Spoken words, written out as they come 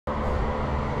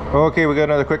Okay, we got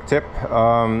another quick tip.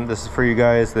 This is for you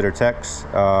guys that are techs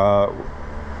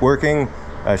working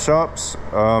at shops.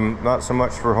 Not so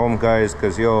much for home guys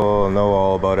because you'll know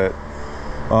all about it.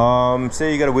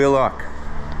 Say you got a wheel lock.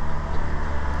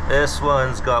 This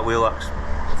one's got wheel locks.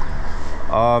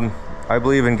 I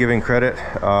believe in giving credit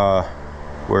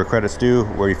where credit's due,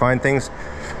 where you find things.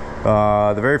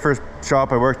 The very first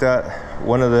shop I worked at,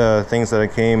 one of the things that I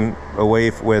came away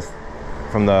with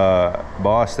from the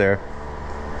boss there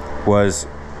was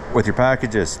with your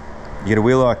packages. You get a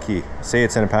wheel lock key. Say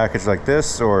it's in a package like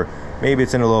this, or maybe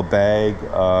it's in a little bag,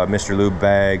 Mr. Lube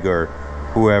bag or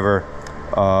whoever,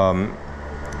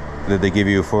 that they give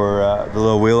you for the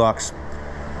little wheel locks.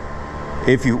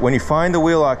 When you find the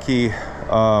wheel lock key,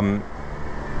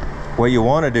 what you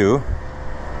want to do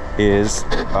is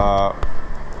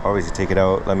always you take it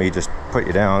out. Let me just put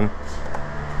you down.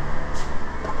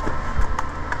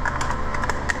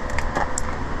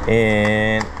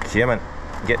 And come on,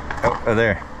 get out of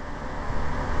there.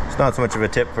 It's not so much of a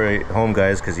tip for home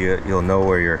guys because you'll know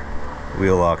where your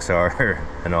wheel locks are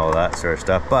and all that sort of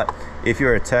stuff. But if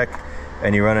you're a tech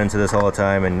and you run into this all the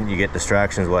time and you get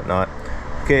distractions, whatnot,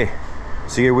 okay,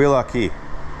 so your wheel lock key, you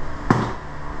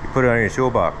put it on your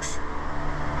toolbox.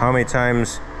 How many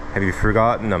times have you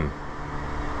forgotten them?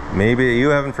 Maybe you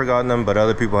haven't forgotten them, but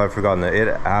other people have forgotten them. It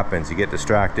happens. You get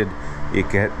distracted. It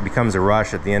becomes a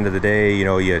rush at the end of the day. You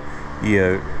know, you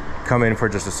come in for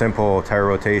just a simple tire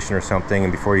rotation or something,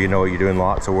 and before you know it, you're doing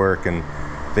lots of work, and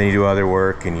then you do other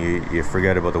work, and you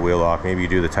forget about the wheel lock. Maybe you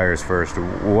do the tires first, or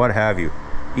what have you.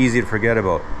 Easy to forget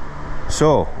about.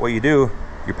 So what you do,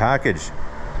 your package,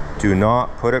 do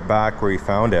not put it back where you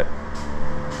found it.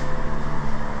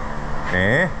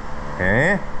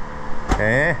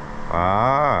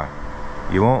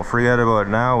 You won't forget about it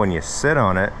now when you sit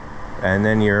on it, and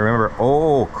then you remember,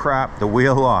 oh crap, the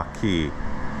wheel lock key.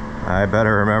 I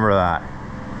better remember that.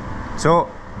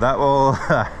 So that will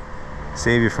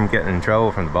save you from getting in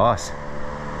trouble from the boss.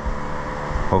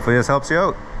 Hopefully this helps you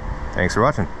out. Thanks for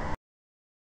watching.